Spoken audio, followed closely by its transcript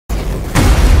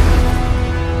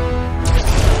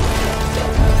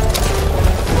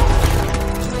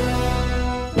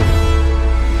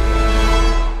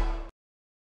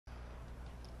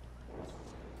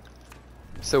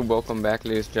So welcome back,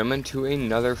 ladies and gentlemen, to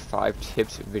another 5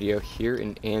 tips video here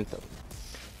in Anthem.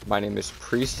 My name is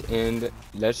Priest, and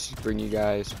let's bring you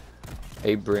guys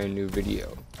a brand new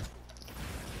video.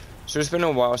 So it's been a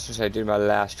while since I did my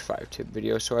last 5 tip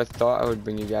video, so I thought I would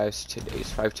bring you guys today's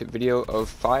 5 tip video of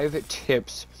 5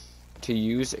 tips to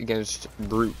use against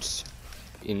brutes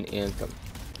in Anthem.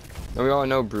 Now we all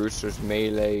know brutes, those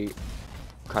melee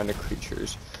kind of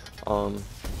creatures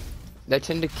that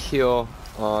tend to kill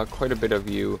quite a bit of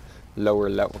you lower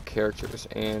level characters,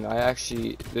 and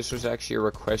this was actually a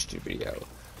requested video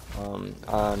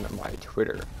on my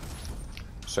Twitter,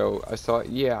 so I thought,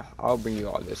 yeah, I'll bring you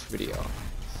all this video.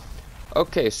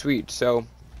 Okay, sweet. So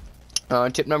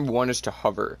tip number 1 is to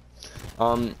hover.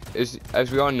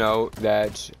 As we all know,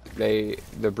 that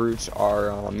the brutes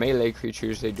are melee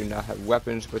creatures. They do not have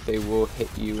weapons, but they will hit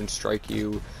you and strike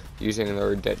you using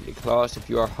their deadly claws. If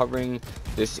you are hovering,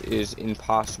 this is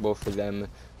impossible for them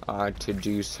to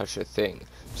do such a thing.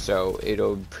 So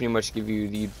it'll pretty much give you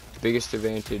the biggest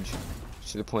advantage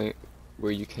to the point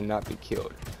where you cannot be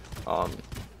killed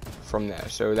from that.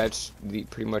 So that's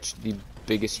pretty much the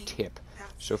biggest tip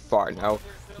so far. Now,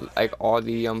 like all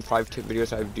the 5 tip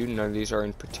videos I do, none of these are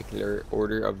in particular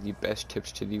order of the best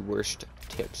tips to the worst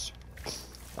tips.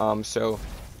 So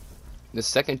the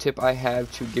second tip I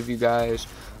have to give you guys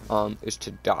is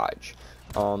to dodge.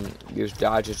 Use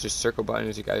dodge as just circle button,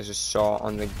 as you guys just saw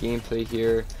on the gameplay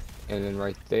here, and then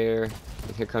right there,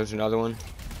 and here comes another one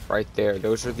right there.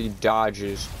 Those are the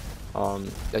dodges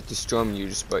that the Storm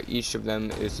uses, but each of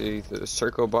them is either the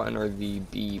circle button or the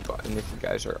B button. If you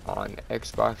guys are on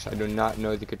Xbox, I do not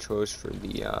know the controls for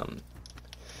the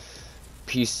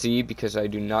PC, because I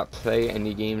do not play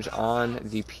any games on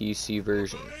the PC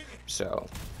version. So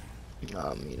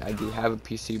I mean, I do have a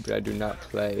PC, but I do not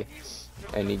play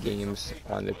any games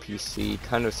on the PC.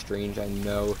 Kind of strange, I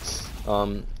know.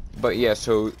 But yeah,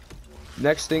 so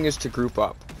next thing is to group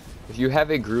up. If you have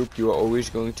a group, you are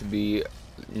always going to be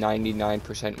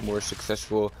 99% more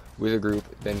successful with a group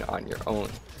than on your own.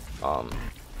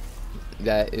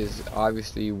 That is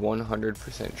obviously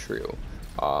 100% true.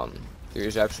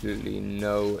 There's absolutely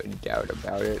no doubt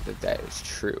about it that is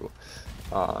true.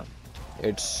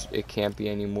 It can't be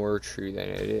any more true than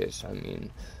it is. I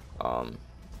mean,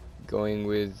 going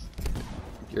with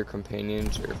your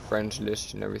companions or friends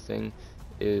list and everything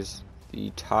is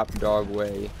the top dog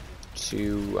way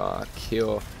to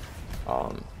kill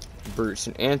brutes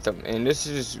in Anthem, and this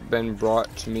has been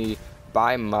brought to me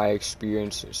by my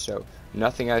experiences. So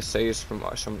nothing I say is from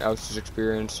someone else's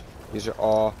experience. These are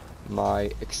all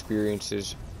my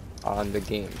experiences on the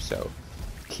game, so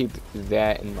keep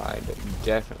that in mind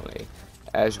definitely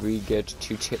as we get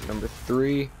to tip number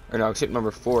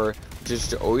 4, which is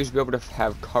to always be able to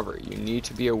have cover. You need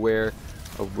to be aware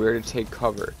of where to take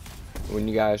cover when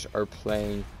you guys are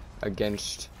playing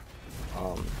against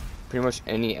pretty much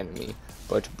any enemy,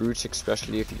 but brutes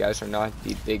especially. If you guys are not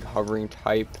the big hovering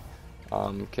type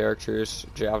characters,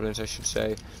 javelins I should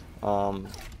say,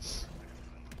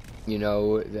 you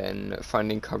know, then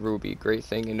finding cover will be a great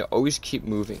thing, and to always keep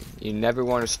moving. You never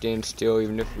want to stand still,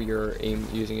 even if you're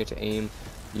using it to aim.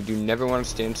 You do never want to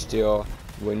stand still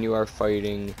when you are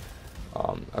fighting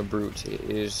a brute. It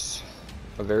is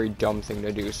a very dumb thing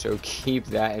to do, so keep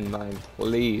that in mind,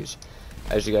 please,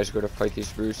 as you guys go to fight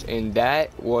these brutes. And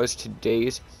that was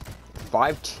today's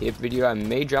 5 tip video. I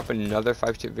may drop another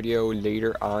 5 tip video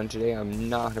later on today. I'm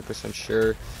not 100%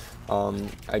 sure.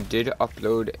 I did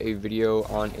upload a video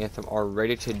on Anthem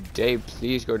already today.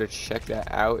 Please go to check that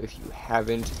out if you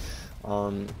haven't.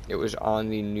 It was on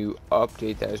the new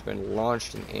update that has been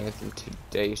launched in Anthem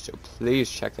today, so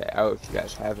please check that out if you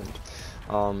guys haven't.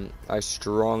 I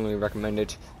strongly recommend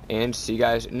it, and see you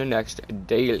guys in the next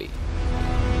daily.